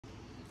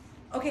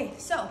Okay,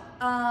 so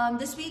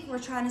this week we're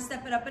trying to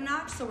step it up a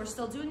notch, so we're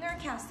still doing our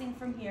casting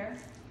from here.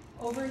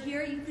 Over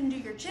here you can do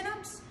your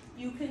chin-ups,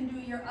 you can do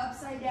your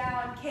upside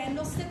down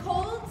candlestick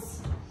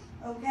holds,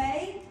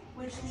 okay,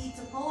 which lead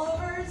to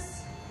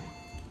pullovers.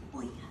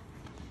 Oh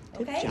yeah.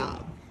 Okay. Good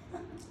job.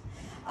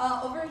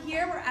 Over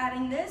here we're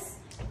adding this.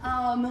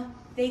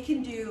 They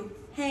can do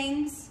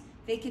hangs,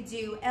 they could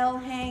do L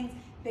hangs,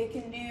 they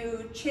can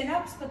do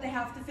chin-ups, but they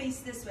have to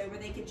face this way where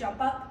they could jump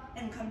up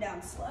and come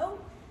down slow.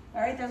 All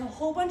right, there's a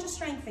whole bunch of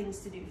strength things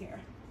to do here.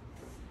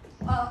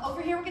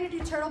 Over here, we're gonna do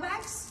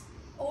turtlebacks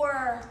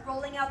or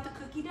rolling out the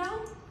cookie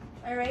dough.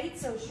 All right,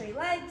 so straight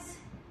legs,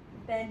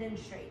 bend and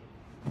straight.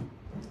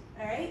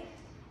 All right,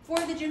 for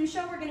the gym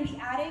show, we're gonna be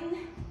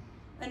adding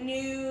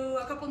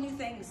a couple new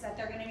things that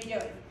they're gonna be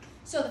doing.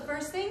 So the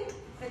first thing,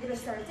 they're gonna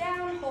start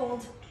down,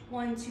 hold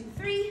 1, 2,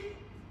 3.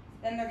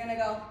 Then they're gonna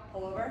go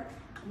pull over.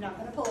 I'm not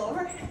gonna pull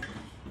over.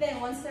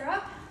 Then once they're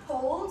up,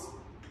 hold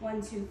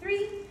 1, 2,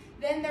 3.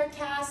 Then they're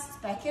cast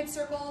back hip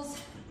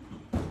circles,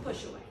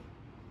 push away,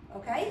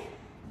 okay?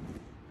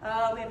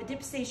 We have a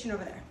dip station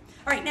over there.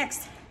 All right,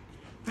 next,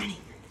 running.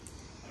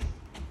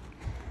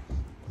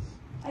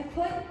 I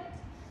put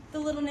the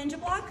little ninja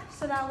block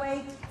so that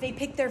way they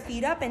pick their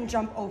feet up and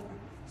jump over.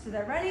 So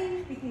they're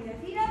running, picking their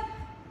feet up,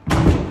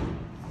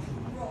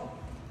 roll,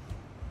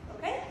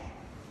 okay?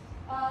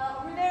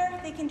 Over there,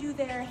 they can do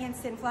their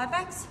handstand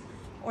flatbacks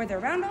or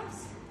their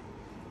roundoffs.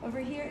 Over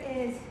here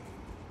is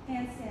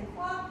handstand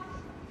flop.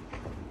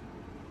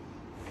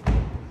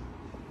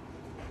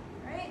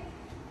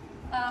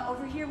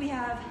 Over here we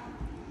have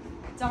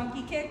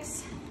donkey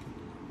kicks.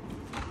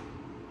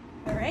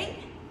 All right,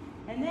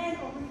 and then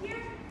over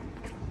here,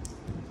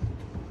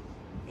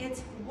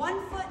 it's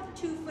 1 foot,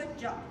 2 foot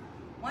jump.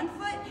 1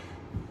 foot,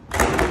 2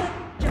 foot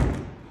jump.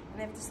 And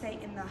they have to stay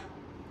in the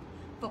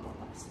football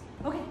post.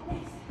 Okay,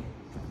 next.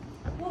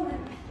 1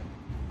 minute.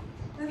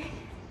 Okay.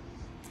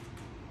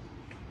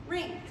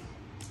 Ring.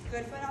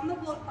 Good foot on the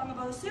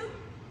Bosu.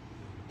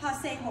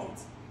 Passe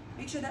holds.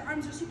 Make sure their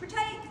arms are super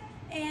tight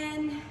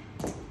and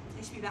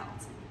they should be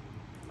balancing.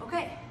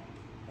 Okay,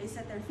 they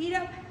set their feet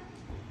up,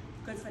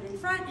 good foot in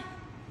front,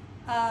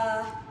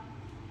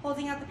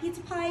 holding out the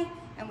pizza pie,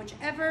 and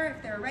whichever,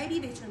 if they're a righty,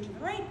 they turn to the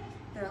right,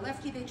 if they're a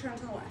lefty, they turn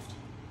to the left.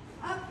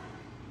 Up,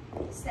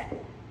 step,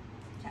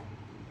 tap.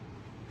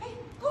 Okay,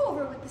 go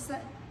over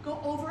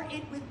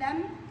it with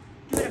them.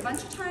 Do it a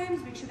bunch of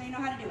times, make sure they know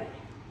how to do it.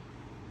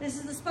 This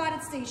is the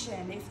spotted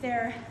station. If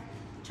they're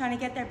trying to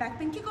get their back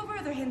bend kick over,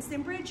 their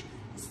handstand bridge,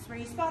 this is where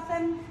you spot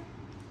them.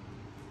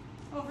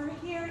 Over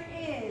here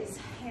is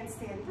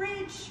handstand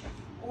bridge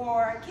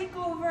or kick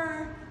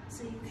over,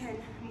 so you can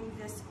move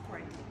this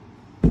accordingly,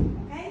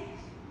 okay?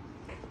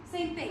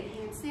 Same thing,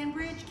 handstand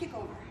bridge, kick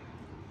over.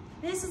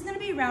 This is gonna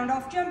be round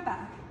off, jump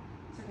back.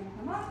 So we're gonna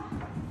come up,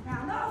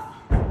 round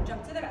off,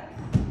 jump to the back,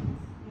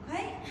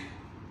 okay?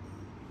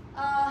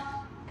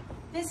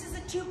 This is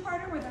a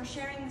two-parter where they're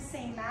sharing the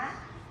same mat.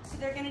 So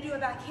they're gonna do a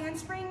back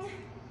handspring,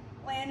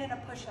 land in a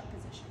push-up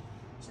position.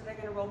 So they're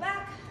gonna roll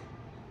back.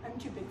 I'm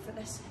too big for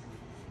this.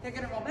 They're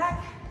gonna roll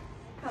back,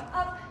 come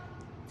up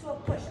to a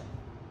push-up,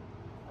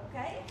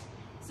 okay?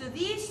 So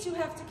these two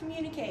have to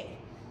communicate.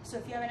 So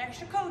if you have an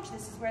extra coach,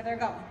 this is where they're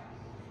going.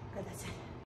 Good, that's it.